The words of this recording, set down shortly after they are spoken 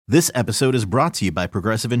This episode is brought to you by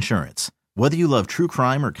Progressive Insurance. Whether you love true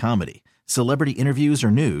crime or comedy, celebrity interviews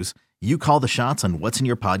or news, you call the shots on what's in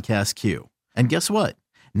your podcast queue. And guess what?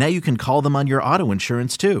 Now you can call them on your auto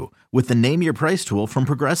insurance too with the Name Your Price tool from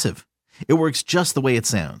Progressive. It works just the way it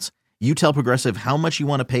sounds. You tell Progressive how much you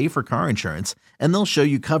want to pay for car insurance, and they'll show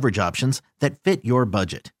you coverage options that fit your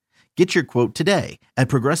budget. Get your quote today at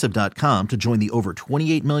Progressive.com to join the over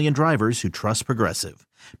 28 million drivers who trust Progressive.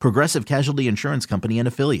 Progressive Casualty Insurance Company and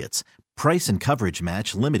Affiliates. Price and coverage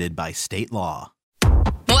match limited by state law.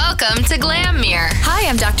 Welcome to Glammere. Hi,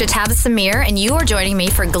 I'm Dr. Tabitha Samir, and you are joining me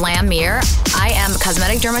for Glammere. I am a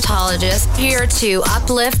cosmetic dermatologist here to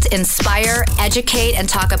uplift, inspire, educate, and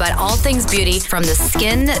talk about all things beauty from the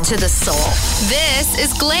skin to the soul. This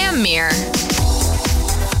is Glammere.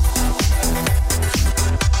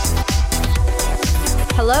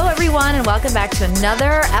 Hello, everyone, and welcome back to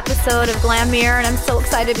another episode of Glammere. And I'm so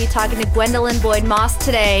excited to be talking to Gwendolyn Boyd Moss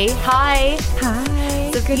today. Hi.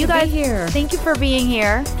 Hi. So good you to guys, be here. Thank you for being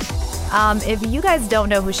here. If you guys don't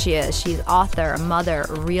know who she is, she's author, mother,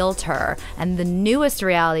 realtor, and the newest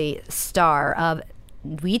reality star of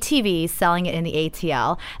WeTV, selling it in the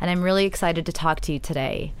ATL, and I'm really excited to talk to you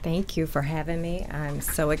today. Thank you for having me. I'm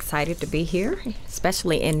so excited to be here,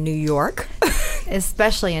 especially in New York.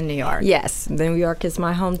 Especially in New York. Yes, New York is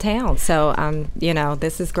my hometown, so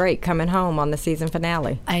this is great coming home on the season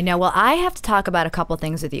finale. I know. Well, I have to talk about a couple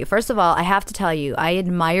things with you. First of all, I have to tell you, I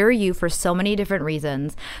admire you for so many different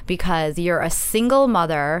reasons, because you're a single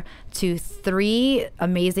mother to 3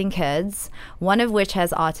 amazing kids, one of which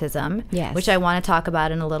has autism, yes, which I want to talk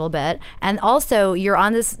about in a little bit. And also, you're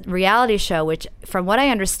on this reality show, which, from what I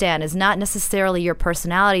understand, is not necessarily your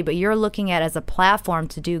personality, but you're looking at as a platform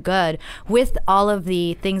to do good with all of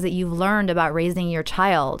the things that you've learned about raising your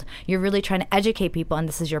child. You're really trying to educate people, and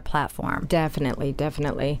this is your platform. Definitely.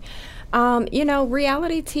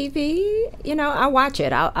 Reality TV, I watch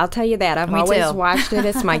it. I'll tell you that. I've always watched it.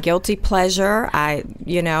 It's my guilty pleasure. I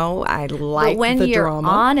like the drama. But when you're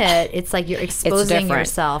on it, it's like you're exposing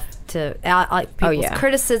yourself to people's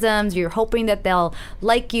criticisms. You're hoping that they'll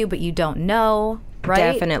like you, but you don't know.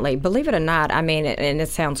 Right? Definitely. Believe it or not, I mean, and it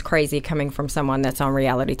sounds crazy coming from someone that's on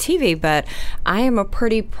reality TV, but I am a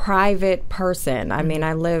pretty private person. I mean,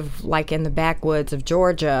 I live like in the backwoods of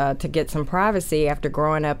Georgia to get some privacy after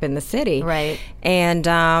growing up in the city. Right. And,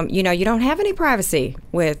 you don't have any privacy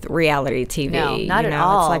with reality TV. No, not at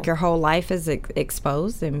all. It's like your whole life is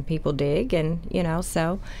exposed and people dig, and,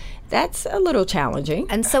 so that's a little challenging.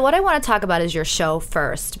 And so what I want to talk about is your show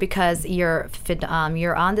first, because you're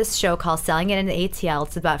on this show called Selling It in the ATL.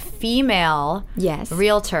 It's about female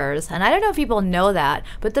realtors. And I don't know if people know that,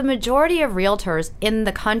 but the majority of realtors in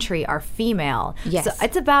the country are female. Yes. So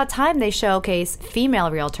it's about time they showcase female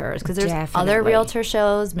realtors, because there's other realtor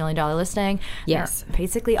shows, $1 Million Listing. Yes.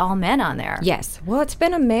 Basically all men on there. Yes. Well, it's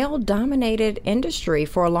been a male-dominated industry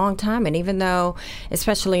for a long time. And even though,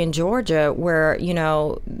 especially in Georgia, where,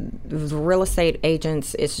 the real estate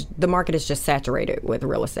agents, the market is just saturated with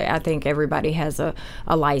real estate. I think everybody has a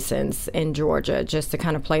license in Georgia just to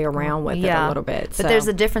kind of play around with it a little bit. But there's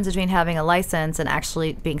a difference between having a license and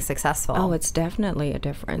actually being successful. Oh, it's definitely a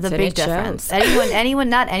difference. It's a big difference.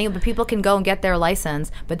 But people can go and get their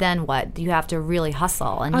license, but then what? You have to really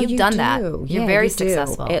hustle, and you've done that. You're very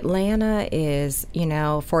successful. Atlanta is,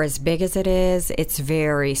 for as big as it is, it's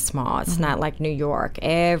very small. It's not like New York.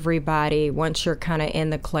 Everybody, once you're kind of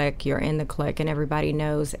in the clique, you're in the clique, and everybody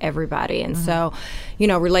knows everybody. And so,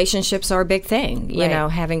 relationships are a big thing.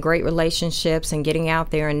 Having great relationships and getting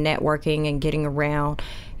out there and networking and getting around,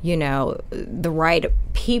 the right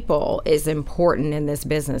people is important in this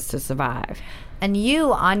business to survive. And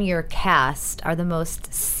you, on your cast, are the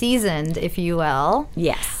most seasoned, if you will.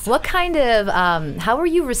 Yes. What kind of, how were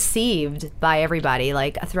you received by everybody,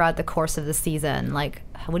 like, throughout the course of the season? Like,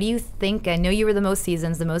 what do you think? I know you were the most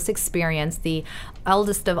seasoned, the most experienced, the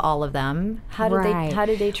eldest of all of them. How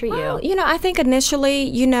did they treat you? I think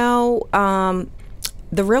initially,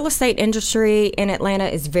 the real estate industry in Atlanta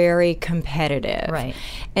is very competitive. Right.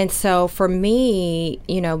 And so for me,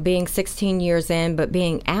 being 16 years in, but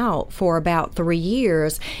being out for about 3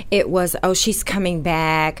 years, it was, she's coming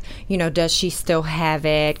back. Does she still have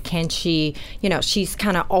it? Can she, she's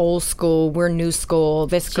kind of old school. We're new school.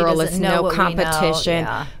 This girl is no competition.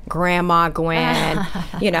 Yeah. Grandma Gwen.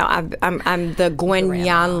 I'm the Gwen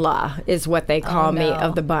Yanla is what they call me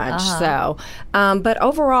of the bunch. So, but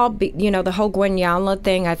overall, the whole Gwen Yanla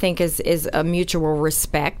thing I think is a mutual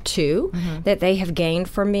respect too, that they have gained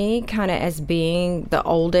from me, kind of as being the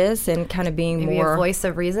oldest and kind of being Maybe more a voice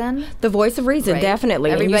of reason. the voice of reason, Right.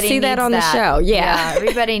 definitely. Everybody and you see that needs on the show. Yeah.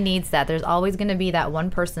 everybody needs that. There's always going to be that one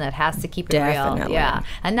person that has to keep it real. Definitely. Yeah,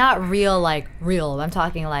 and not real like real. I'm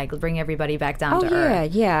talking like bring everybody back down to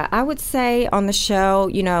earth. Yeah. I would say on the show,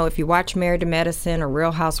 if you watch Married to Medicine or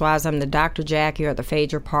Real Housewives, I'm the Dr. Jackie or the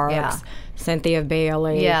Phaedra Parks, Yeah. Cynthia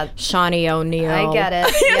Bailey, Yeah. Shawnee O'Neal. I get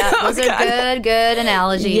it. Yeah, those are good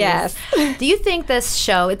analogies. Yes. Do you think this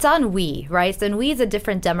show, it's on We, right? So, and We is a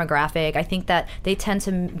different demographic. I think that they tend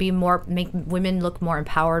to make women look more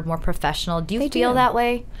empowered, more professional. Do you feel do. that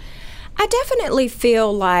way? I definitely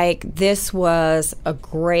feel like this was a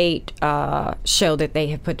great show that they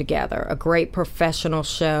have put together, a great professional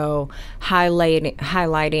show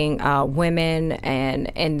highlighting women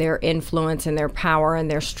and their influence and their power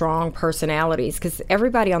and their strong personalities, because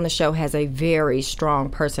everybody on the show has a very strong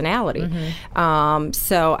personality.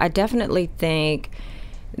 So I definitely think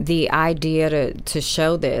the idea to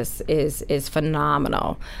show this is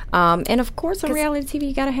phenomenal. And of course, on reality TV,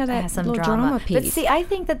 you got to have that Some little drama piece. But see, I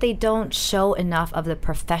think that they don't show enough of the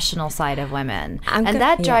professional side of women. I'm and good-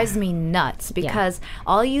 that yeah. drives me nuts because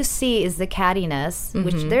all you see is the cattiness,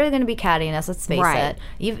 which there's going to be cattiness, let's face Right. it,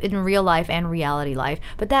 even in real life and reality life.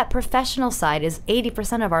 But that professional side is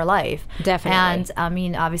 80% of our life. Definitely. And I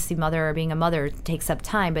mean, obviously, being a mother takes up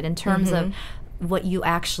time, but in terms of what you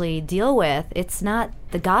actually deal with, it's not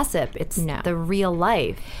the gossip, it's the real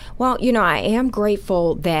life. Well, I am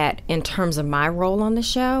grateful that in terms of my role on the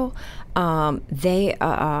show, they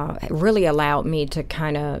really allowed me to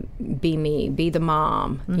kind of be me, be the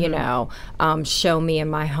mom, show me in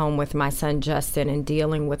my home with my son Justin and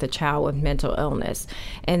dealing with a child with mental illness.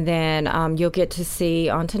 And then you'll get to see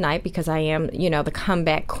on tonight, because I am, the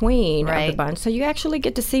comeback queen of the bunch. So you actually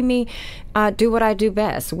get to see me do what I do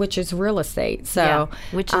best, which is real estate. So,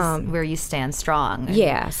 which is where you stand strong.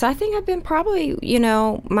 Yeah, so I think I've been probably,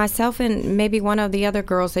 myself and maybe one of the other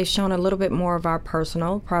girls, they've shown a little bit more of our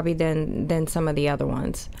personal, probably than some of the other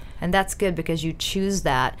ones. And that's good because you choose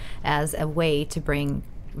that as a way to bring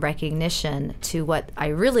recognition to what I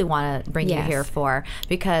really want to bring you here for,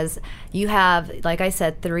 because you have, like I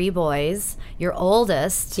said, 3 boys. Your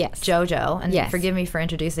oldest, Jojo, and forgive me for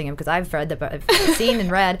introducing him because I've seen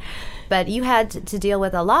and read, but you had to deal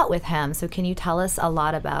with a lot with him. So can you tell us a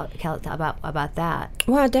lot about that?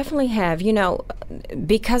 Well, I definitely have.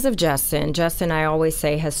 Because of Justin, I always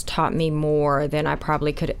say, has taught me more than I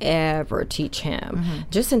probably could ever teach him,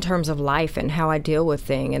 just in terms of life and how I deal with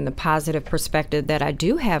things and the positive perspective that I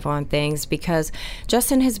do have on things, because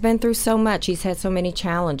Justin has been through so much. He's had so many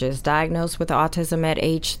challenges, diagnosed with autism at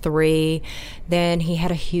age 3. Then he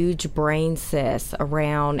had a huge brain cyst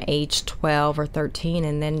around age 12 or 13,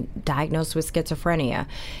 and then diagnosed with schizophrenia.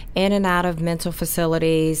 In and out of mental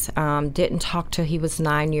facilities, didn't talk till he was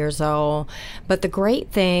 9 years old. But the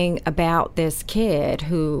great thing about this kid,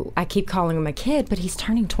 who I keep calling him a kid, but he's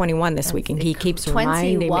turning 21 this week, and he keeps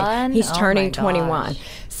reminding me he's turning 21.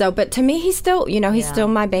 So, but to me, he's still, he's still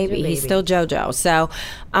my baby. He's still JoJo. So,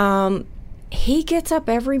 he gets up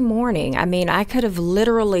every morning. I mean, I could have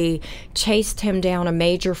literally chased him down a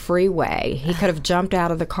major freeway. He could have jumped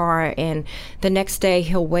out of the car, and the next day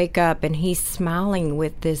he'll wake up and he's smiling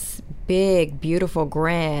with this big, beautiful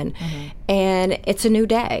grin. And it's a new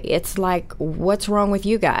day. It's like, what's wrong with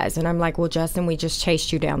you guys? And I'm like, well, Justin, we just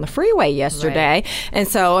chased you down the freeway yesterday. And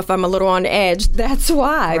so if I'm a little on edge, that's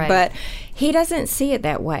why. But he doesn't see it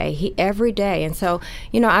that way. Every day. And so,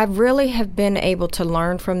 I really have been able to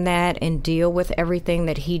learn from that and deal with everything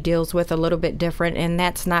that he deals with a little bit different. And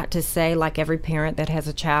that's not to say, like every parent that has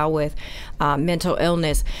a child with mental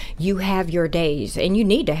illness, you have your days, and you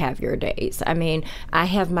need to have your days. I mean, I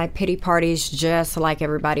have my pity parties just like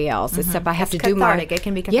everybody else, except I have to do my... It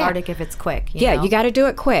can be cathartic if it's quick. You got to do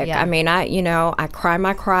it quick. I mean, I cry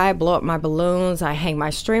my cry, blow up my balloons, I hang my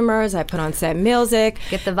streamers, I put on sad music.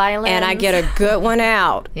 Get the violin. And I get a good one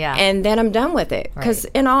out. Yeah. And then I'm done with it. Because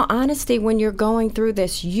in all honesty, when you're going through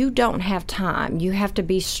this, you don't have time. You have to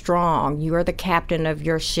be strong. You are the captain of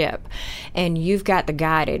your ship. And you've got to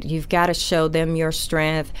guide it. You've got to show them your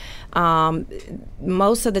strength.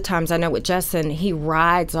 Most of the times, I know with Justin, he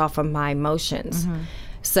rides off of my emotions.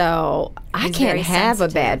 So I can't have a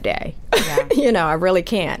bad day. I really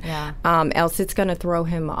can't. Else it's going to throw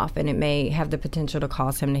him off, and it may have the potential to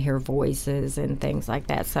cause him to hear voices and things like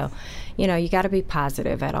that. So, you got to be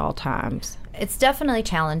positive at all times. It's definitely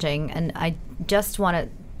challenging, and I just want to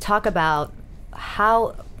talk about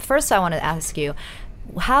how. First, I want to ask you,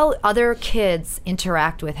 how other kids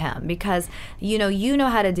interact with him, because you know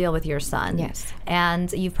how to deal with your son. Yes.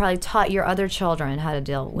 And you've probably taught your other children how to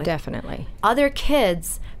deal with Definitely. other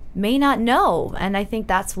kids may not know, and I think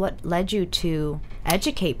that's what led you to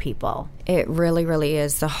educate people. It really, really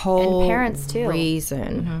is. The whole And parents, too.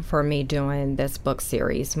 reason for me doing this book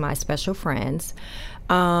series, My Special Friends,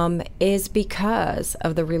 is because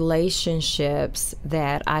of the relationships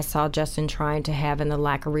that I saw Justin trying to have and the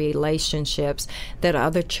lack of relationships that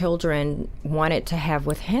other children wanted to have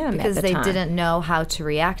with him Because at the they time. didn't know how to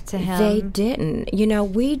react to him. They didn't.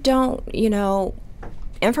 We don't,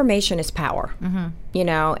 information is power,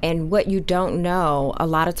 and what you don't know, a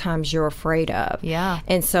lot of times you're afraid of. Yeah.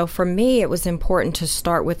 And so for me, it was important to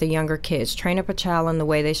start with the younger kids, train up a child in the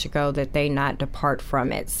way they should go, that they not depart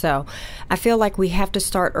from it. So I feel like we have to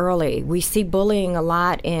start early. We see bullying a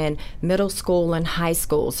lot in middle school and high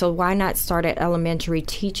school. So why not start at elementary,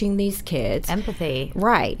 teaching these kids Empathy.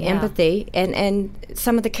 Right, Yeah. empathy, and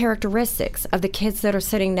some of the characteristics of the kids that are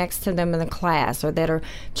sitting next to them in the class or that are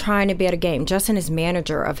trying to be at a game. Justin is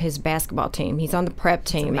manager of his basketball team. He's on the prep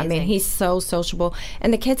team. I mean, amazing. he's so sociable,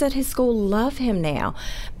 and the kids at his school love him now.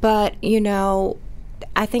 But,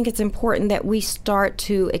 I think it's important that we start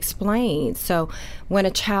to explain. So when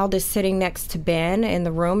a child is sitting next to Ben in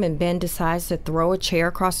the room and Ben decides to throw a chair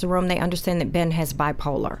across the room, they understand that Ben has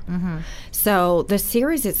bipolar. So the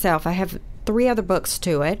series itself, I have 3 other books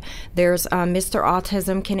to it. There's Mr.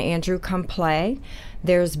 Autism, Can Andrew Come Play?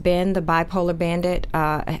 There's Ben, the Bipolar Bandit.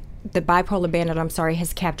 The Bipolar Bandit,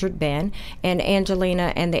 has captured Ben, and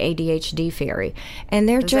Angelina and the ADHD Fairy. And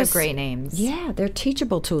they're Those are just great names. Yeah, they're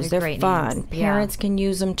teachable tools. They're They're great fun. names. Yeah. Parents can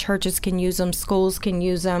use them, churches can use them, schools can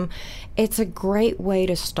use them. It's a great way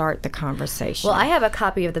to start the conversation. Well, I have a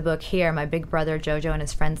copy of the book here, My Big Brother Jojo and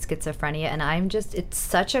His Friend's Schizophrenia, and it's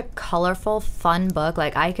such a colorful, fun book.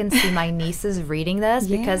 Like, I can see my nieces reading this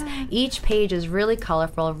because each page is really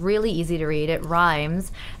colorful, really easy to read. It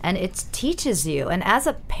rhymes, and it teaches you. And as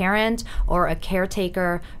a parent or a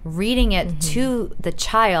caretaker reading it to the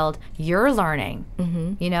child, you're learning.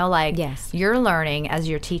 Yes. You're learning as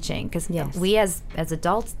you're teaching, because Yes. we as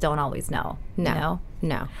adults don't always know. No.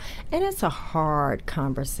 And it's a hard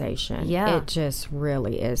conversation. Yeah. It just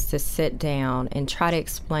really is, to sit down and try to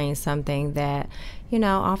explain something that,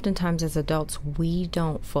 oftentimes as adults, we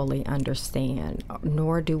don't fully understand,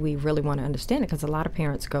 nor do we really want to understand it, because a lot of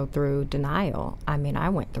parents go through denial. I mean, I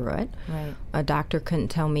went through it. Right. A doctor couldn't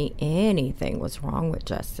tell me anything was wrong with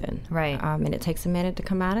Justin. Right. And it takes a minute to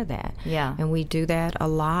come out of that. Yeah. And we do that a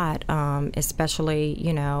lot, especially,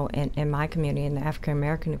 in my community, in the African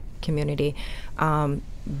American community.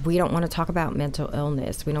 We don't want to talk about mental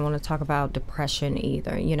illness. We don't want to talk about depression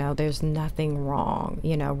either. There's nothing wrong.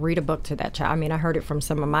 Read a book to that child. I mean, I heard it from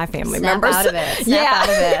some of my family Snap members. out of it. Snap out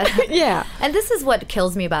of it. Yeah. And this is what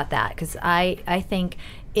kills me about that, because I think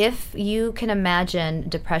if you can imagine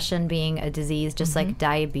depression being a disease just like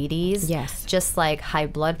diabetes, Yes. just like high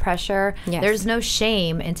blood pressure, Yes. there's no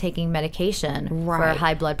shame in taking medication for Right.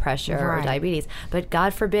 high blood pressure or Right. diabetes. But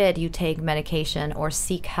God forbid you take medication or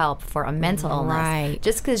seek help for a mental illness. Right.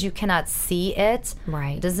 Just because you cannot see it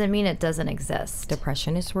Right. doesn't mean it doesn't exist.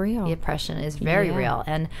 Depression is real. Depression is very Yeah. real,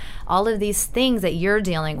 and all of these things that you're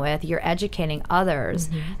dealing with, you're educating others.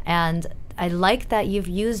 And I like that you've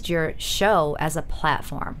used your show as a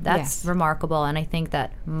platform. That's Yes. remarkable, and I think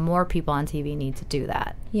that more people on TV need to do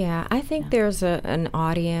that. Yeah, I think there's an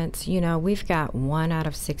audience. We've got 1 out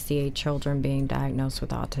of 68 children being diagnosed with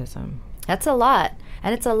autism. That's a lot,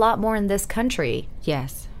 and it's a lot more in this country,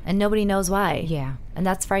 Yes. and nobody knows why. Yeah. And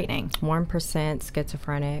that's frightening. 1%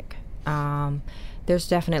 schizophrenic. There's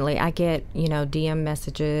definitely, I get, DM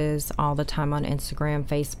messages all the time on Instagram,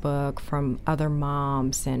 Facebook from other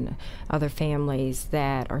moms and other families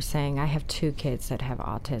that are saying, I have 2 kids that have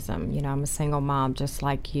autism. I'm a single mom just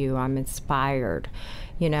like you. I'm inspired,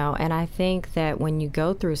 and I think that when you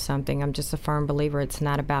go through something, I'm just a firm believer it's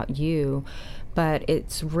not about you, but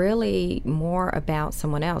it's really more about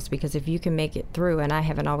someone else, because if you can make it through, and I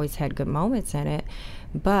haven't always had good moments in it,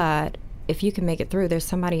 but if you can make it through, there's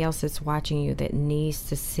somebody else that's watching you that needs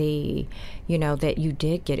to see, that you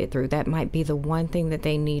did get it through. That might be the one thing that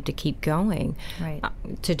they need to keep going, Right.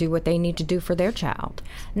 To do what they need to do for their child.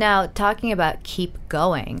 Now, talking about keep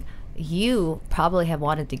going, you probably have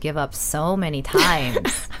wanted to give up so many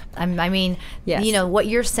times. I mean, Yes. what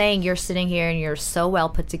you're saying, you're sitting here and you're so well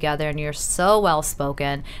put together and you're so well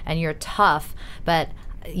spoken and you're tough, but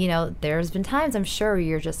there's been times I'm sure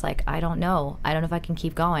you're just like, I don't know if I can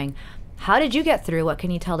keep going. How did you get through? What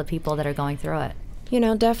can you tell the people that are going through it?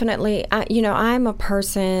 Definitely. I'm a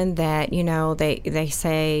person that, they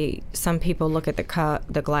say some people look at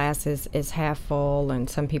the glass is half full and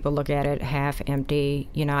some people look at it half empty.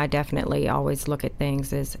 I definitely always look at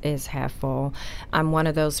things as half full. I'm one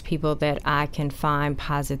of those people that I can find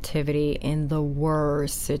positivity in the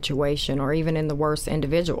worst situation or even in the worst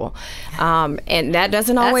individual. And that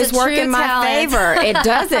doesn't always work in my favor. It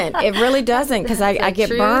doesn't. It really doesn't, because I get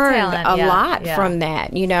burned a lot from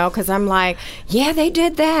that, because I'm like, yeah, they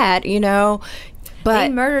did that, but they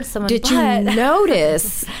murdered someone. Did you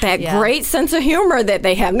notice that great sense of humor that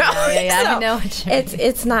they have? No, I know what you mean.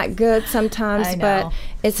 It's not good sometimes, but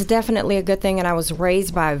it's definitely a good thing. And I was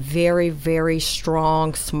raised by a very, very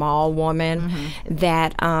strong, small woman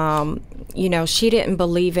that, she didn't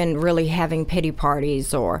believe in really having pity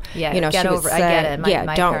parties or, she would say, I get it.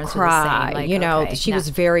 My don't parents cry. were the same. She was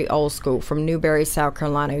very old school from Newberry, South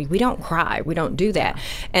Carolina. We don't cry. We don't do that.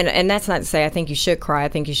 And that's not to say I think you should cry. I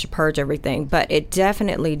think you should purge everything. But it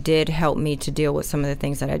definitely did help me to deal with some of the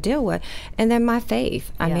things that I deal with. And then my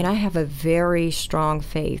faith. I mean, I have a very strong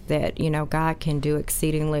faith that, God can do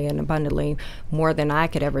exceedingly and abundantly more than I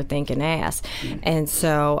could ever think and ask. And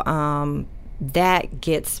so that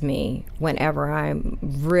gets me whenever I'm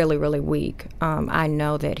really, really weak. I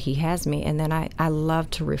know that he has me. And then I love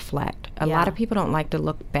to reflect. A lot of people don't like to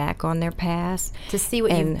look back on their past. To see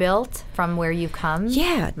what you've built from where you've come?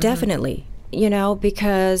 Yeah, definitely.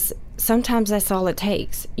 Because sometimes that's all it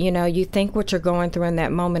takes. You think what you're going through in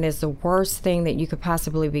that moment is the worst thing that you could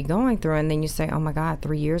possibly be going through, and then you say, oh my God,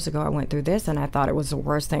 3 years ago I went through this and I thought it was the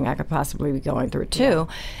worst thing I could possibly be going through too,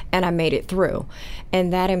 and I made it through.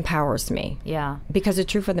 And that empowers me. Yeah. Because the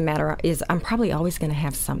truth of the matter is I'm probably always going to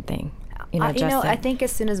have something. I think as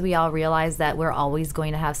soon as we all realize that we're always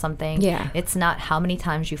going to have something, it's not how many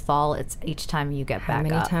times you fall, it's each time you get back up. How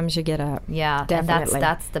many times you get up. Yeah, definitely. And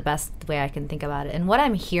that's the best way I can think about it. And what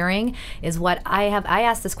I'm hearing is what I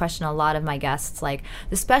ask this question a lot of my guests, like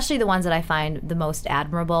especially the ones that I find the most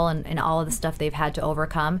admirable and all of the stuff they've had to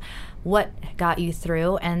overcome. What got you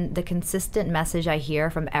through? And the consistent message I hear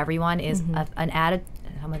from everyone is an attitude.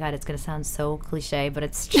 Oh my God, it's going to sound so cliche, but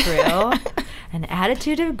it's true. An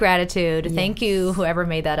attitude of gratitude. Yes. Thank you, whoever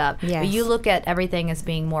made that up. Yes. But you look at everything as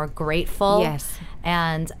being more grateful. Yes.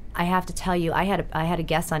 And I have to tell you, I had a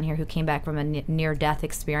guest on here who came back from a near-death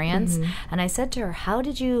experience, and I said to her, "How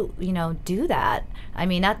did you, do that?" I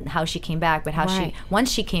mean, not how she came back, but how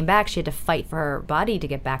once she came back, she had to fight for her body to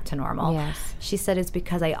get back to normal. Yes. She said it's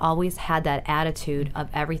because I always had that attitude of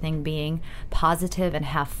everything being positive and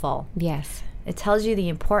half full. Yes. It tells you the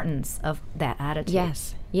importance of that attitude.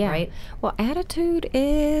 Yes. Yeah. Right? Well, attitude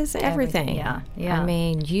is everything. Yeah. Yeah. I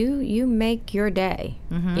mean, you make your day.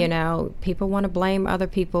 People want to blame other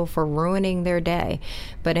people for ruining their day.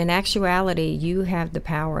 But in actuality, you have the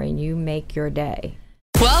power and you make your day.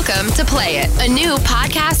 Welcome to Play It, a new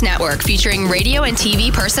podcast network featuring radio and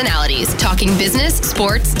TV personalities talking business,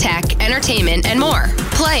 sports, tech, entertainment, and more.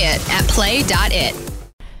 Play it at play.it.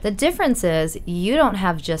 The difference is you don't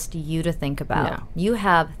have just you to think about. No. You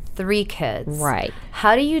have 3 kids. Right.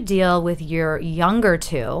 How do you deal with your younger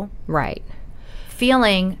 2? Right.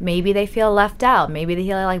 Feeling, maybe they feel left out. Maybe they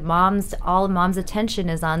feel like all mom's attention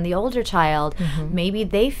is on the older child. Maybe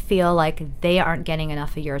they feel like they aren't getting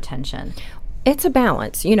enough of your attention. It's a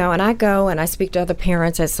balance, and I go and I speak to other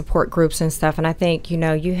parents at support groups and stuff, and I think,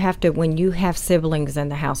 you have to, when you have siblings in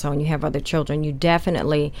the household and you have other children, you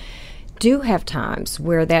definitely do have times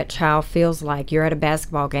where that child feels like you're at a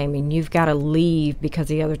basketball game and you've got to leave because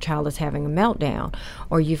the other child is having a meltdown,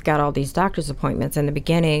 or you've got all these doctor's appointments. In the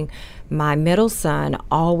beginning, my middle son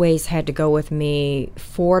always had to go with me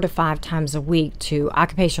 4 to 5 times a week to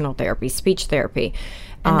occupational therapy, speech therapy.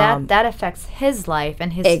 And that affects his life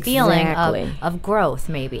and his feeling of growth,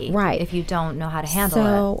 maybe. Right. If you don't know how to handle it.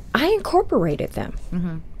 So I incorporated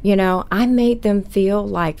them. I made them feel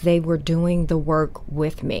like they were doing the work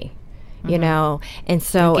with me. And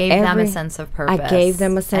so you gave them a sense of purpose. I gave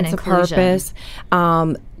them a sense of purpose.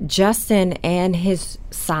 Justin and his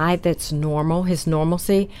side that's normal, his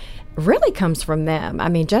normalcy, really comes from them. I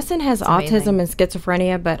mean, Justin has autism and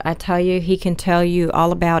schizophrenia, but I tell you, he can tell you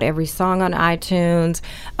all about every song on iTunes,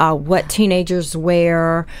 what teenagers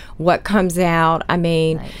wear, what comes out. I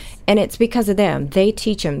mean, And it's because of them. They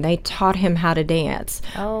teach him. They taught him how to dance.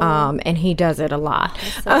 And he does it a lot.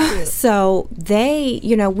 So they,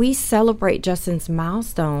 we celebrate Justin's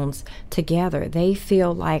milestones together. They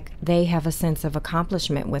feel like they have a sense of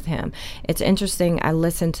accomplishment with him. It's interesting. I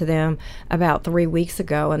listened to them about 3 weeks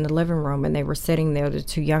ago in the living room, and they were sitting there, the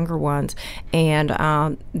two younger ones, and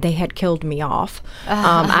they had killed me off.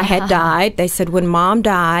 I had died. They said, when Mom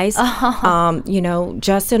dies,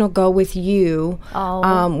 Justin will go with you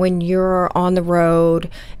when you're on the road.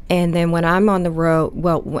 And then when I'm on the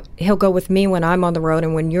road, he'll go with me when I'm on the road,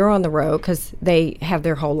 and when you're on the road, because they have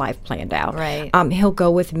their whole life planned out. Right. He'll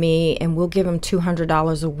go with me, and we'll give him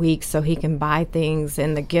 $200 a week so he can buy things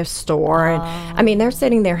in the gift store. And I mean, they're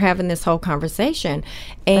sitting there having this whole conversation.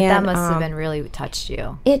 And but that must have been really touched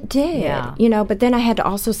you. It did. Yeah. But then I had to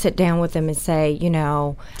also sit down with them and say,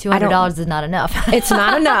 $200 is not enough. It's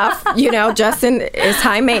not enough. Justin is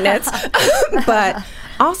high maintenance, but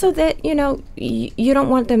also that, you don't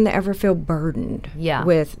want them to ever feel burdened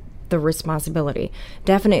with the responsibility.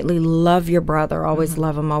 Definitely love your brother. Always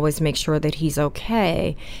love him. Always make sure that he's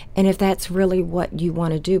okay. And if that's really what you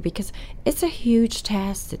want to do, because it's a huge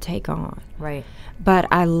task to take on. Right. But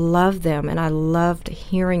I love them, and I loved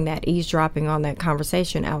hearing that, eavesdropping on that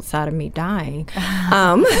conversation outside of me dying.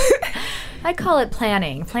 I call it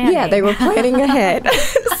planning. Yeah, they were planning ahead.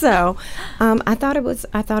 So I thought it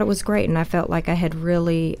was great, and I felt like I had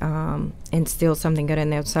really instilled something good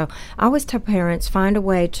in there. So I always tell parents, find a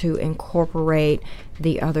way to incorporate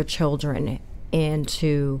the other children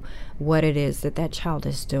into what it is that child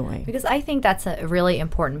is doing. Because I think that's a really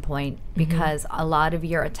important point, because a lot of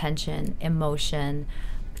your attention, emotion,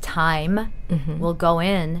 time will go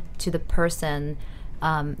in to the person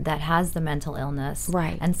that has the mental illness,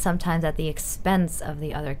 right? And sometimes at the expense of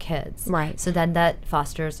the other kids, right? So then that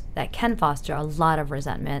can foster a lot of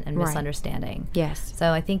resentment and misunderstanding. Yes.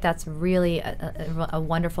 So I think that's really a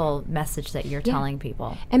wonderful message that you're telling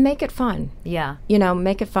people. And make it fun. Yeah.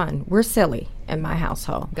 Make it fun. We're silly in my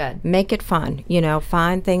household. Good. Make it fun.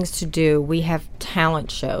 Find things to do. We have talent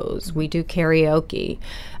shows. We do karaoke.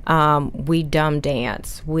 We dumb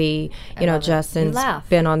dance. Justin's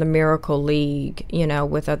been on the Miracle League,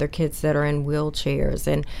 with other kids that are in wheelchairs.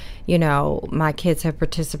 And, my kids have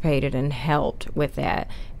participated and helped with that.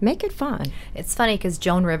 Make it fun. It's funny because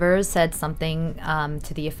Joan Rivers said something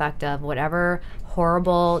to the effect of, whatever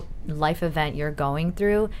horrible life event you're going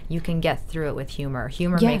through, you can get through it with humor.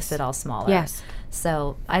 Humor makes it all smaller. Yes.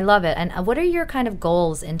 So I love it. And what are your kind of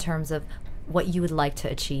goals in terms of what you would like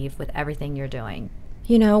to achieve with everything you're doing?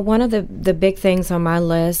 One of the big things on my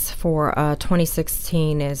list for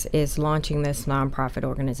 2016 is launching this nonprofit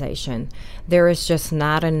organization. There is just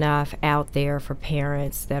not enough out there for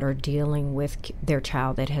parents that are dealing with their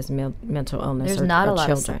child that has mental illness. There's not a lot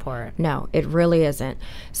children. of support. No, it really isn't.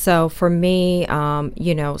 So for me,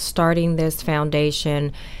 starting this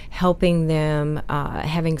foundation, helping them,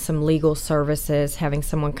 having some legal services, having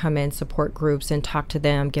someone come in, support groups, and talk to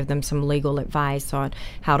them, give them some legal advice on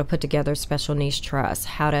how to put together special needs trusts,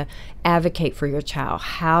 how to advocate for your child,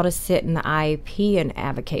 how to sit in the IEP and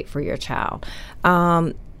advocate for your child.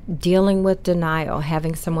 Dealing with denial,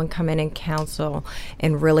 having someone come in and counsel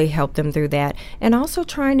and really help them through that, and also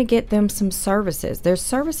trying to get them some services. There's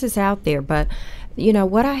services out there, but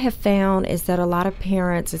what I have found is that a lot of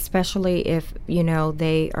parents, especially if,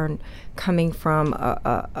 they are coming from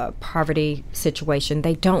a poverty situation,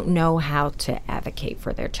 they don't know how to advocate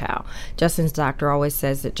for their child. Justin's doctor always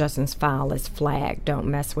says that Justin's file is flagged. Don't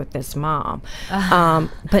mess with this mom.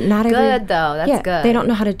 But not good, though. That's good. They don't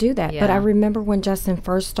know how to do that. Yeah. But I remember when Justin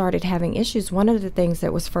first started having issues, one of the things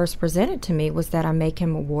that was first presented to me was that I make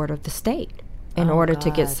him a ward of the state in order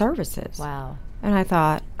to get services. Wow. And I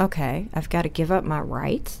thought, okay, I've got to give up my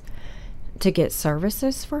rights to get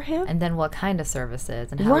services for him. And then what kind of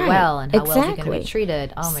services, and how well is he going to be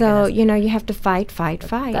treated? Oh my goodness. You have to fight.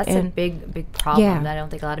 That's a big problem that I don't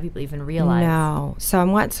think a lot of people even realize. No. So I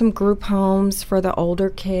want some group homes for the older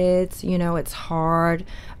kids. It's hard.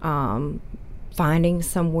 Finding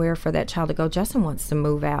somewhere for that child to go. Justin wants to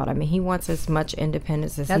move out. I mean, he wants as much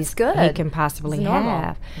independence as he can possibly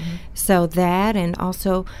have. Mm-hmm. So that, and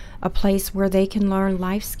also a place where they can learn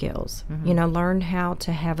life skills, learn how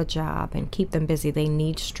to have a job and keep them busy. They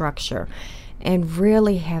need structure, and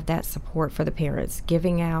really have that support for the parents,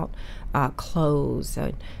 giving out clothes,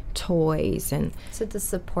 toys, and So the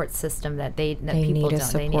support system that They people need a don't.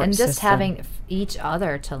 support And just system. having each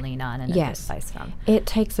other to lean on and Yes. advice from. it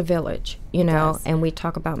takes a village, you know. does. And we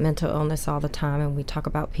talk about mental illness all the time, and we talk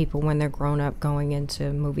about people when they're grown up going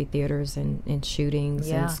into movie theaters and shootings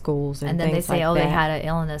Yeah. in schools and then they things say, like oh, that. they had an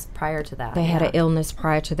illness prior to that. They had Yeah. an illness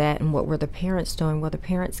prior to that, and what were the parents doing? Well, the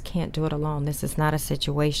parents can't do it alone. This is not a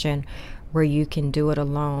situation where you can do it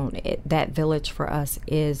alone. That village for us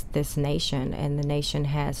is this nation, and the nation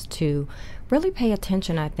has to really pay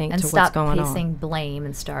attention, I think, And to stop what's going placing on. blame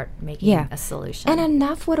and start making Yeah. a solution. And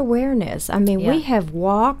enough with awareness. I mean, Yeah. we have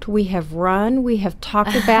walked, we have run, we have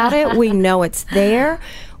talked about it, we know it's there.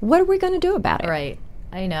 What are we going to do about it? Right.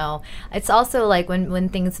 I know. It's also like when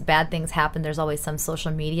bad things happen, there's always some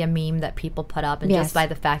social media meme that people put up, and Yes. just by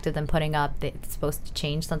the fact of them putting up that it's supposed to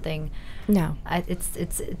change something, No.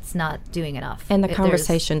 it's not doing enough. And the There's-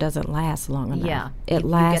 conversation doesn't last long enough. Yeah. It You get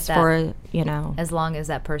lasts that. for, you know. as long as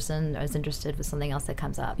that person is interested with something else that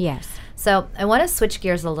comes up. Yes. So I want to switch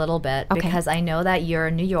gears a little bit Okay. because I know that you're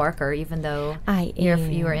a New Yorker, even though I you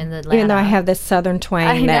am. were in Atlanta. Even though I have this southern twang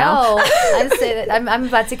I now. know. I say that I'm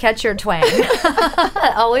about to catch your twang.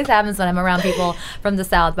 It always happens when I'm around people from the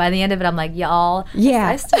South. By the end of it, I'm like, y'all. Yeah.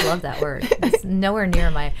 I still love that word. It's nowhere near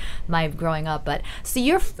my growing up. But so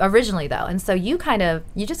you're originally though, and so you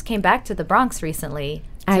just came back to the Bronx recently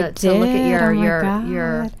to look at Oh my your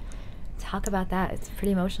God. talk about that. It's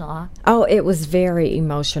pretty emotional, huh? Oh, it was very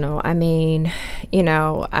emotional. I mean, you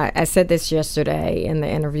know, I said this yesterday in the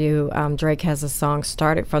interview. Drake has a song,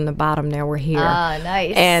 Started from the Bottom, Now We're Here. Ah,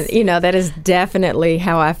 nice. And, you know, that is definitely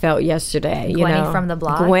how I felt yesterday. Gwenny you know, from the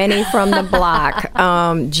block. Gwenny from the block.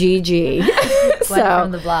 Gigi. Gwen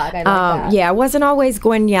from the block. I like that. Yeah, I wasn't always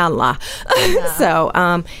Gwen Yanla.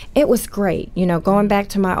 So it was great. You know, going back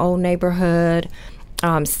to my old neighborhood,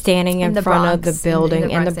 standing in the front of the Bronx, building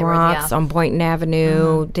in the they were, Bronx yeah. on Boynton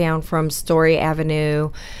Avenue, down from Story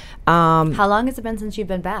Avenue. How long has it been since you've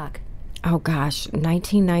been back? Oh gosh,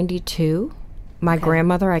 1992. My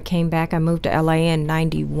grandmother, I came back. I moved to LA in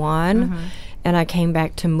 91, and I came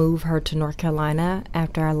back to move her to North Carolina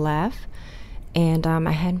after I left. And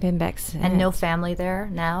I hadn't been back since. And no family there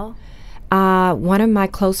now? One of my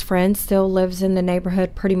close friends still lives in the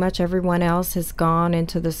neighborhood. Pretty much everyone else has gone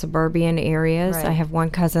into the suburban areas. Right. I have one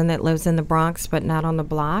cousin that lives in the Bronx, but not on the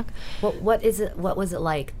block. What was it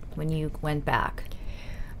like when you went back?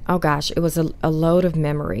 Oh gosh, it was a load of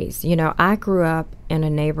memories. You know, I grew up in a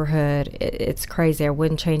neighborhood. It's crazy. I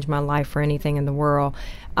wouldn't change my life for anything in the world.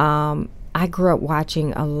 I grew up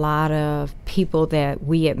watching a lot of people that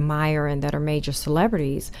we admire and that are major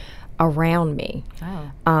celebrities around me.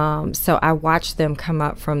 Oh. So I watched them come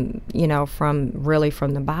up from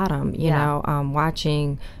the bottom, you Yeah. know,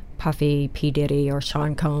 watching Puffy, P. Diddy, or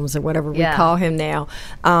Sean Combs, or whatever Yeah. we call him now,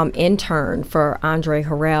 intern for Andre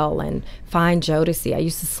Harrell and find Jodeci. I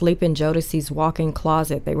used to sleep in Jodeci's walk-in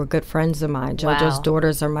closet. They were good friends of mine. JoJo's Wow.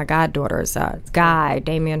 daughters are my goddaughters, Guy,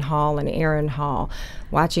 Damian Hall, and Aaron Hall.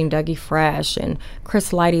 Watching Dougie Fresh, and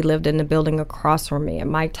Chris Lighty lived in the building across from me,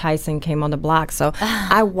 and Mike Tyson came on the block. So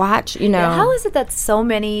I watch, you know. How is it that so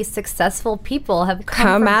many successful people have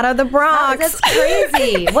come from, out of the Bronx? That's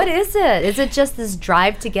crazy. What is it? Is it just this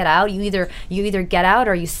drive to get out? You either get out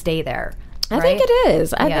or you stay there. I think it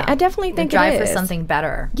is. Yeah. I definitely The think drive it is. for something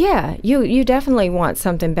better. Yeah, you definitely want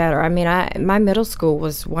something better. I mean, my middle school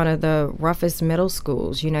was one of the roughest middle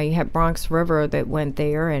schools. You know, you had Bronx River that went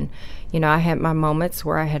there, and you know, I had my moments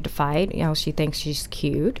where I had to fight. You know, she thinks she's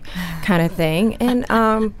cute, kind of thing, and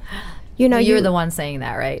you know, You're the one saying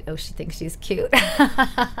that, right? Oh, she thinks she's cute.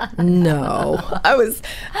 No, I was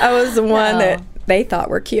the one that they thought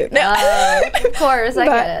were cute. No. Of course, I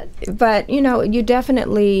get it. But you know, you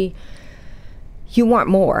definitely. You want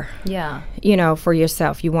more, Yeah. you know, for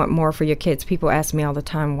yourself. You want more for your kids. People ask me all the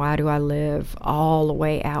time, why do I live all the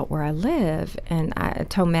way out where I live? And I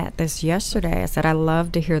told Matt this yesterday. I said, I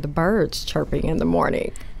love to hear the birds chirping in the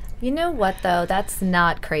morning. You know what, though? That's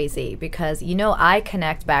not crazy because, you know, I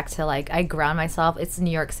connect back to, like, I ground myself. It's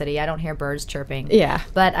New York City. I don't hear birds chirping. Yeah.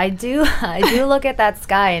 But I do look at that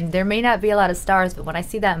sky, and there may not be a lot of stars, but when I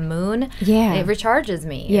see that moon, Yeah. it recharges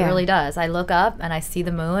me. Yeah. It really does. I look up, and I see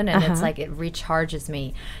the moon, and it's like it recharges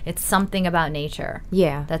me. It's something about nature.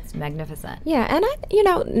 Yeah. That's magnificent. Yeah, and you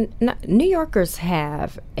know, New Yorkers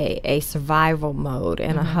have a survival mode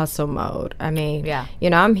and a hustle mode. I mean, Yeah.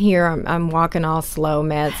 you know, I'm here, I'm walking all slow.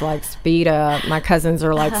 Matt's like, speed up. My cousins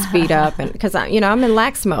are like, speed up, and because I'm in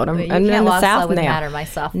lax mode. I'm You in can't the walk South slow with now. Matt or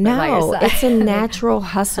myself by No, your side. it's a natural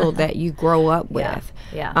hustle that you grow up Yeah, with.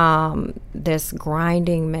 yeah. This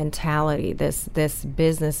grinding mentality, this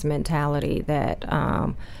business mentality that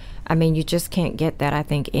I mean, you just can't get that, I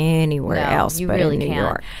think, anywhere else you but really in New can't.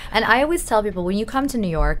 York. And I always tell people, when you come to New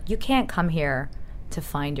York, you can't come here to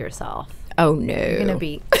find yourself. Oh, no. You're going to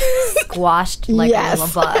be squashed like a little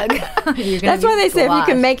bug. That's why they say if you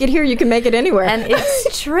can make it here, you can make it anywhere. And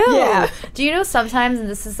it's true. Yeah. Do you know sometimes, and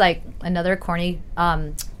this is like another corny,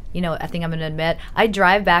 I think I'm going to admit, I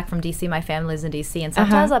drive back from D.C. My family's in D.C. And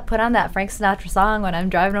sometimes I put on that Frank Sinatra song when I'm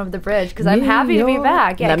driving over the bridge because I'm happy to be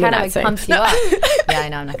back. Yeah, it kind of like pumps you up. Yeah, I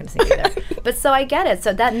know. I'm not going to sing either. But so I get it.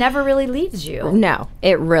 So that never really leaves you. No,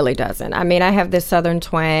 it really doesn't. I mean, I have this Southern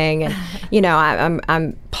twang, and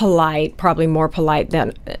I'm polite, probably more polite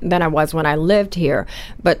than I was when I lived here.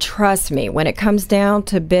 But trust me, when it comes down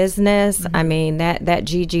to business, I mean that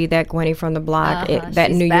Gigi, that Gwenny from the block,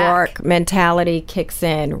 that New York mentality kicks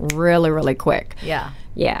in really, really quick. Yeah.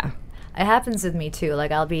 Yeah. It happens with me too.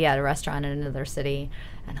 Like I'll be at a restaurant in another city,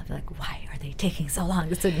 and I'll be like, "Why are they taking so long?"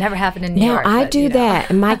 This would never happen in New York. Now I do that,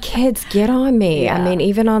 and my kids get on me. Yeah. I mean,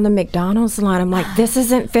 even on the McDonald's line, I'm like, "This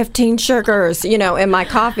isn't 15 sugars, in my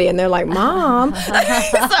coffee," and they're like, "Mom."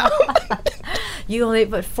 You only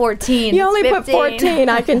put 14. You only 15. put 14.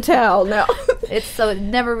 I can tell. No. It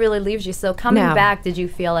never really leaves you. So coming back, did you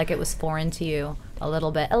feel like it was foreign to you a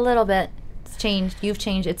little bit? A little bit. It's changed. You've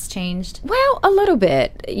changed. It's changed. Well, a little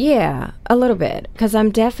bit. Yeah, a little bit. Because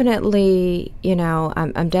I'm definitely,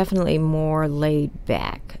 I'm definitely more laid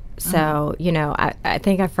back. So, I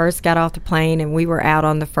think I first got off the plane and we were out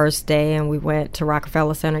on the first day and we went to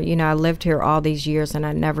Rockefeller Center. I lived here all these years and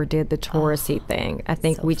I never did the touristy thing. I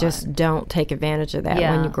think we just don't take advantage of that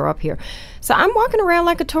when you grow up here. So I'm walking around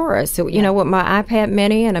like a tourist, with my iPad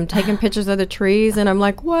mini, and I'm taking pictures of the trees, and I'm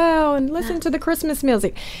like, wow, and listen to the Christmas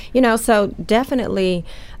music. So definitely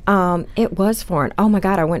it was foreign. Oh my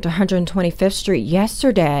God, I went to 125th Street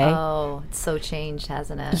yesterday. Oh, it's so changed,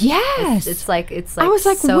 hasn't it? Yes. It's like I was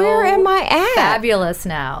like, so where am I at? Fabulous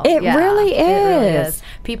now. It really is. It really is.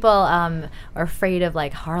 People are afraid of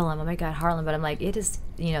like Harlem. Oh my God, Harlem. But I'm like, it is,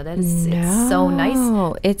 it's so nice.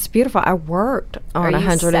 No, it's beautiful. I worked on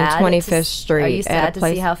 125th Street. Are you sad to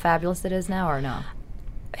place. see how fabulous it is now or no?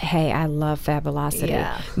 Hey, I love Fabulosity.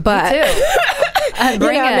 Yeah. But, me too.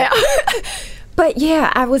 Bring it. But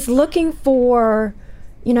yeah, I was looking for,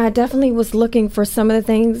 I definitely was looking for some of the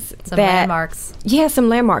things landmarks. Yeah, some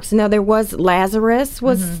landmarks. Now, there was Lazarus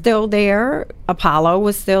was still there. Apollo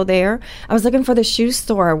was still there. I was looking for the shoe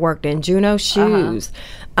store I worked in, Juno Shoes.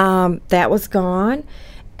 That was gone.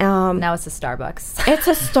 Now it's a Starbucks. It's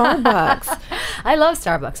a Starbucks. I love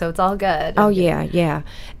Starbucks, so it's all good. Oh, yeah.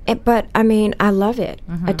 But, I mean, I love it.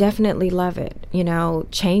 I definitely love it.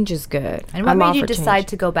 Change is good. And what made you decide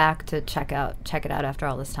to go back to check it out after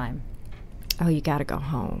all this time? Oh, you got to go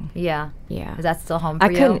home. Yeah. Yeah. Is that still home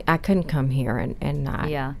for you? I couldn't come here and not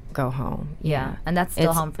go home. Yeah. And that's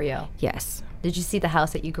still home for you? Yes. Did you see the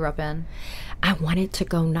house that you grew up in? I wanted to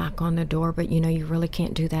go knock on the door, but you really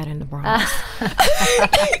can't do that in the Bronx.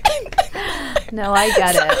 No, I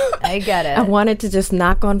get it. I wanted to just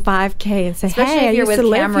knock on 5K and say, especially hey, if you're I used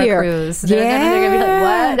with to camera live here. crews. Yeah. They're going to be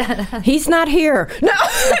like, what? He's not here. No.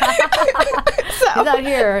 He's not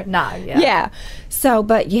here. Nah, yeah. Yeah. So,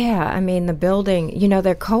 but yeah, I mean, the building,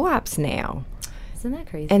 they're co-ops now. Isn't that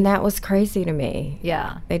crazy? And that was crazy to me.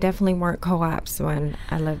 Yeah. They definitely weren't co-ops when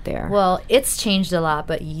I lived there. Well, it's changed a lot,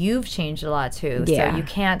 but you've changed a lot too. Yeah. So you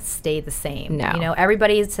can't stay the same. No.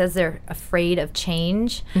 Everybody says they're afraid of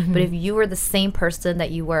change, but if you were the same person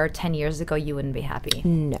that you were 10 years ago, you wouldn't be happy.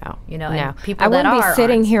 No. And no. people I wouldn't that be are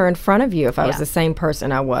sitting aren't. here in front of you if I was the same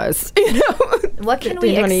person I was. What can 15,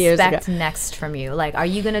 we 20 years expect ago. next from you? Like, are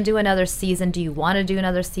you going to do another season? Do you want to do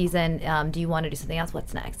another season? Do you want to do something else?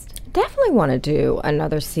 What's next? Definitely want to do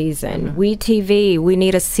another season. We TV, we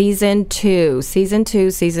need a season 2. Season 2.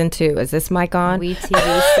 Is this mic on? We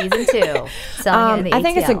TV season 2. Selling it in the I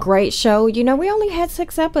think it's a ATL. great show. We only had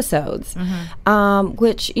 6 episodes,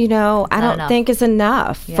 which, I don't enough. think is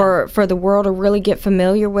enough for the world to really get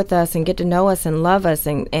familiar with us and get to know us and love us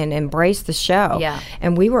and embrace the show. Yeah.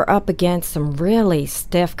 And we were up against some really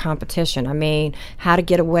stiff competition. I mean, How to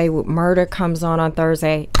Get Away with Murder comes on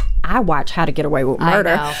Thursday. I watch How to Get Away with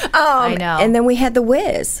Murder. I know. And then we had The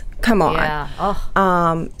Wiz come on. Yeah.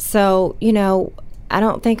 Oh. So, I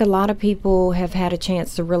don't think a lot of people have had a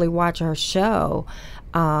chance to really watch our show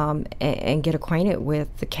and get acquainted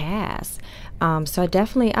with the cast. So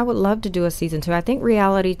I would love to do a season 2. I think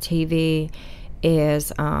reality TV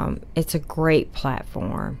is, it's a great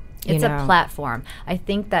platform. It's a platform. I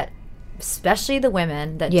think that especially the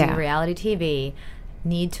women that do reality TV,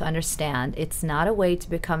 need to understand it's not a way to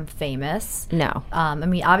become famous. No. I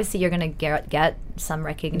mean, obviously you're going to get some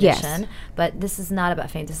recognition, but this is not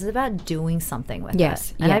about fame. This is about doing something with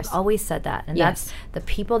it. And I've always said that. And that's the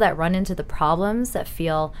people that run into the problems that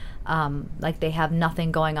feel like they have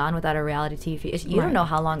nothing going on without a reality TV. You don't know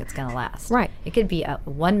how long it's going to last. Right. It could be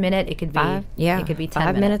 1 minute. It could be it could be 10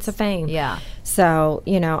 5 minutes of fame. Yeah. So,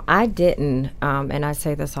 I didn't, and I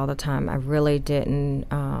say this all the time, I really didn't,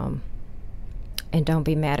 and don't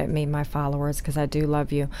be mad at me, my followers, because I do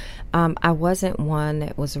love you. I wasn't one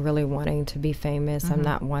that was really wanting to be famous. I'm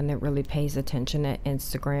not one that really pays attention to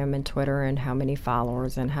Instagram and Twitter and how many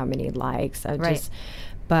followers and how many likes.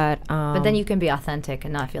 But then you can be authentic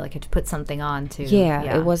and not feel like you have to put something on to.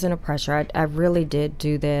 Yeah, it wasn't a pressure. I really did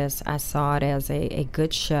do this. I saw it as a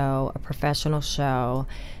good show, a professional show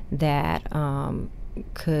that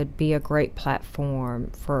could be a great platform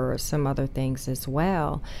for some other things as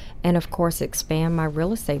well. And of course, expand my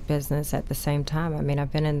real estate business at the same time. I mean,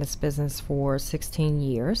 I've been in this business for 16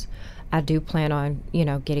 years. I do plan on,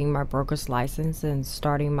 getting my broker's license and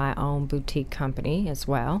starting my own boutique company as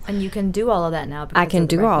well. And you can do all of that now. I can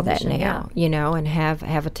do all that now, and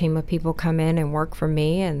have a team of people come in and work for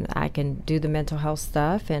me, and I can do the mental health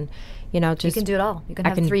stuff and, just... You can do it all. You can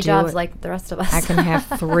have 3 jobs like the rest of us. I can have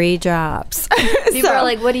 3 jobs. People are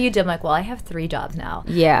like, what do you do? I'm like, well, I have 3 jobs now.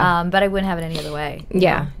 Yeah. But I wouldn't have it any other way.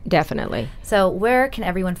 Yeah, definitely. So where can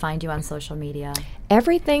everyone find you on social media?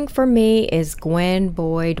 Everything for me is Gwen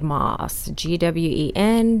Boyd Moss,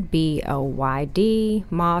 GwenBoyd,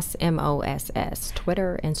 Moss, MOSS.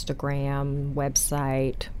 Twitter, Instagram,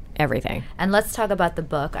 website, everything. And let's talk about the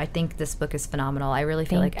book. I think this book is phenomenal. I really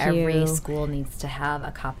feel like every school needs to have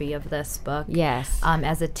a copy of this book. Yes.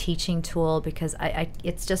 As a teaching tool, because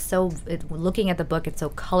it's just so, looking at the book, it's so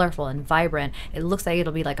colorful and vibrant. It looks like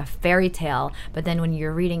it'll be like a fairy tale, but then when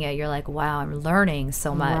you're reading it, you're like, wow, I'm learning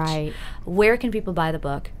so much. Right. Where can people buy the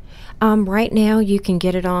book? Right now, you can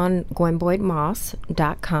get it on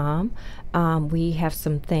GwenBoydMoss.com. We have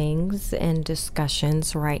some things and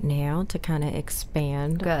discussions right now to kind of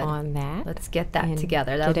expand on that. Let's get that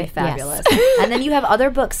together. That'll be fabulous. Yes. And then you have other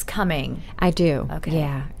books coming. I do. Okay.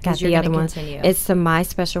 Yeah. Got the other one. It's the My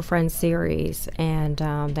Special Friends series, and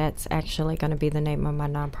that's actually going to be the name of my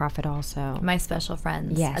nonprofit also. My Special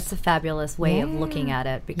Friends. Yes. That's a fabulous way of looking at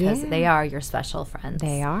it, because they are your special friends.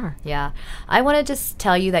 They are. Yeah. I want to just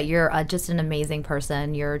tell you that you're just an amazing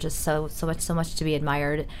person. You're just so much to be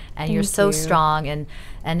admired, and you're so strong, and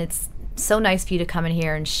it's so nice for you to come in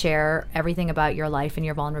here and share everything about your life and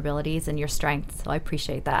your vulnerabilities and your strengths. So I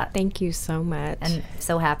appreciate that. Thank you so much. And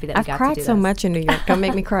so happy that we got to do this. I've cried so much in New York. Don't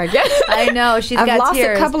make me cry again. I know. I've got lost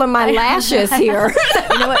tears. A couple of my lashes here.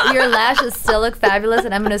 You know what? Your lashes still look fabulous,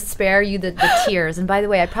 and I'm going to spare you the tears. And by the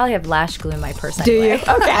way, I probably have lash glue in my purse anyway. Do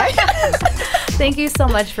you? Okay. Thank you so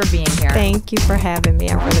much for being here. Thank you for having me.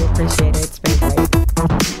 I really appreciate it. It's been great.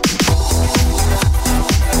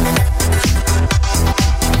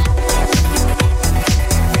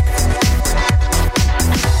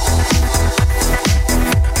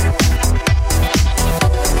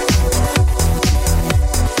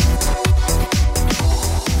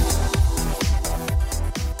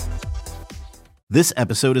 This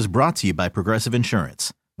episode is brought to you by Progressive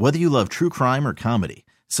Insurance. Whether you love true crime or comedy,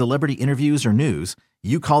 celebrity interviews or news,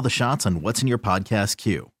 you call the shots on what's in your podcast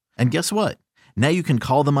queue. And guess what? Now you can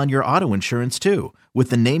call them on your auto insurance too, with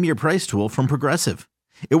the Name Your Price tool from Progressive.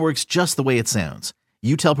 It works just the way it sounds.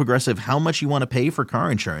 You tell Progressive how much you want to pay for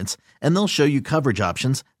car insurance, and they'll show you coverage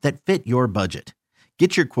options that fit your budget.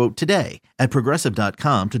 Get your quote today at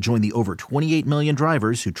Progressive.com to join the over 28 million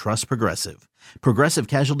drivers who trust Progressive. Progressive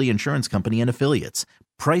Casualty Insurance Company and Affiliates.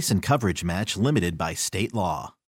 Price and coverage match limited by state law.